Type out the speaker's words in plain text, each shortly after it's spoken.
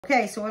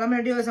Okay, so what I'm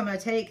going to do is I'm going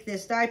to take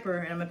this diaper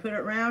and I'm going to put it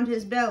around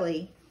his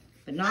belly,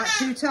 but not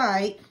too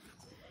tight.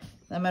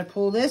 I'm going to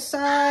pull this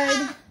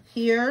side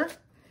here,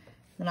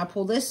 then I'll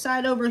pull this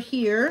side over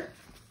here,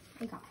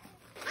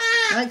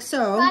 like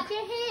so. Clap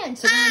your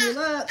hands. So then when you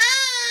look,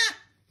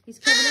 he's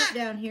covered up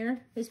down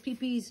here. His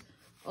pee-pee's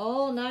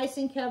all nice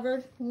and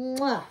covered.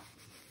 Mwah.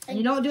 And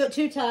you don't do it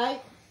too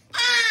tight.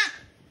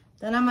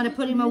 Then I'm going to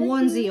put him a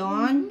onesie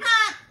on.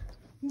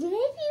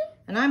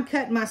 And I'm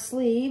cutting my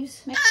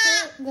sleeves. Make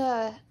sure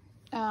the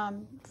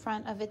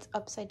front of it's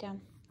upside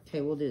down.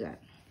 Okay, we'll do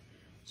that.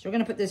 So we're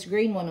going to put this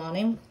green one on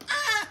him.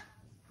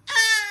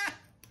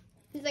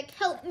 He's like,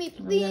 help me,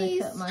 I'm please. going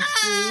to cut my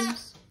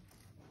sleeves.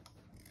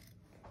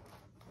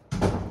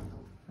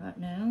 Right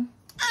now.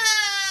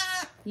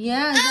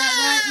 Yeah, is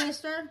that right,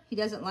 mister? He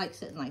doesn't like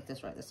sitting like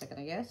this right this second,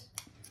 I guess.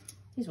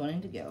 He's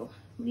wanting to go.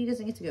 He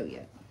doesn't get to go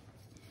yet.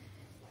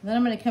 Then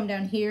I'm going to come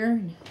down here.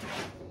 And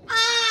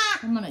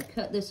I'm going to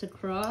cut this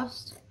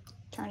across.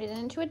 Turn it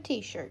into a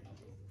t-shirt.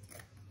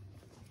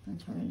 And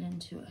turn it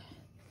into a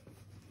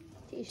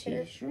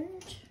T-shirt.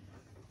 t-shirt.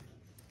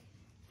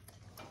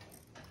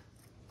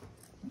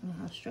 I don't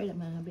know how straight I'm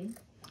going to be.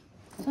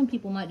 Some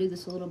people might do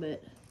this a little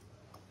bit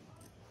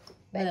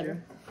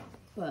better.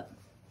 But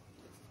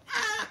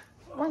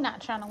we're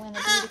not trying to win a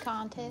beauty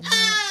contest.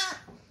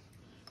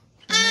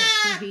 I'm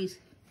not sure he's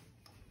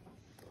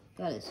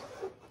got his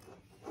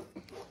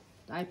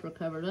diaper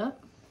covered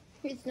up.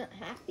 He's not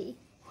happy.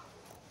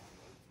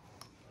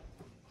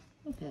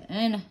 Okay,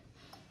 and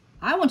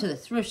I went to the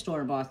thrift store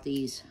and bought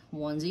these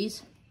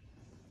onesies.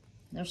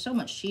 They're so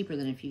much cheaper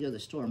than if you go to the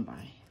store and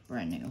buy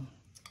brand new.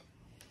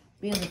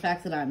 Being the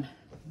fact that I'm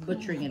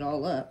butchering it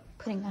all up.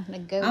 Putting on a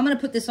goat. I'm going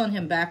to put this on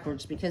him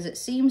backwards because it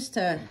seems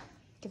to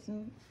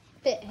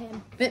Fit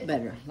him. fit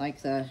better.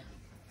 Like the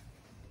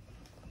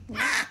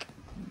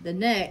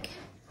neck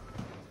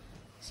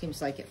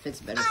seems like it fits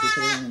better if you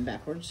put it on him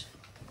backwards.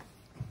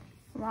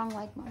 Wrong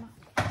leg, mama.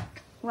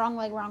 Wrong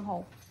leg, wrong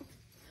hole.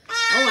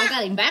 Oh, I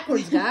got him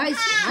backwards, guys.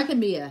 I can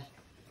be a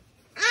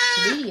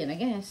comedian, I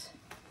guess.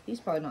 He's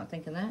probably not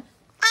thinking that.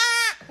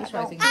 He's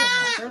probably thinking,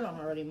 put my shirt on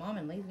already, Mom,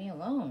 and leave me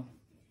alone.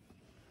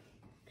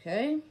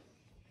 Okay.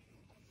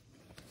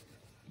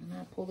 And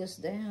I pull this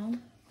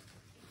down,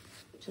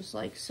 just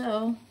like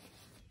so.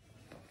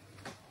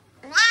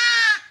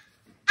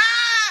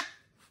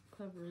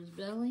 Cover his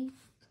belly.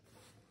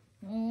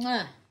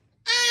 Mwah.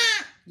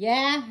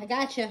 Yeah, I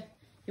got you.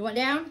 You want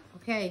down?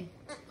 Okay.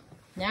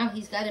 Now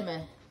he's got him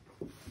a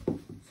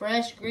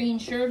fresh green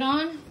shirt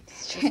on.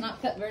 It's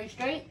not cut very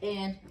straight,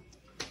 and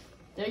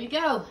there you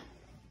go.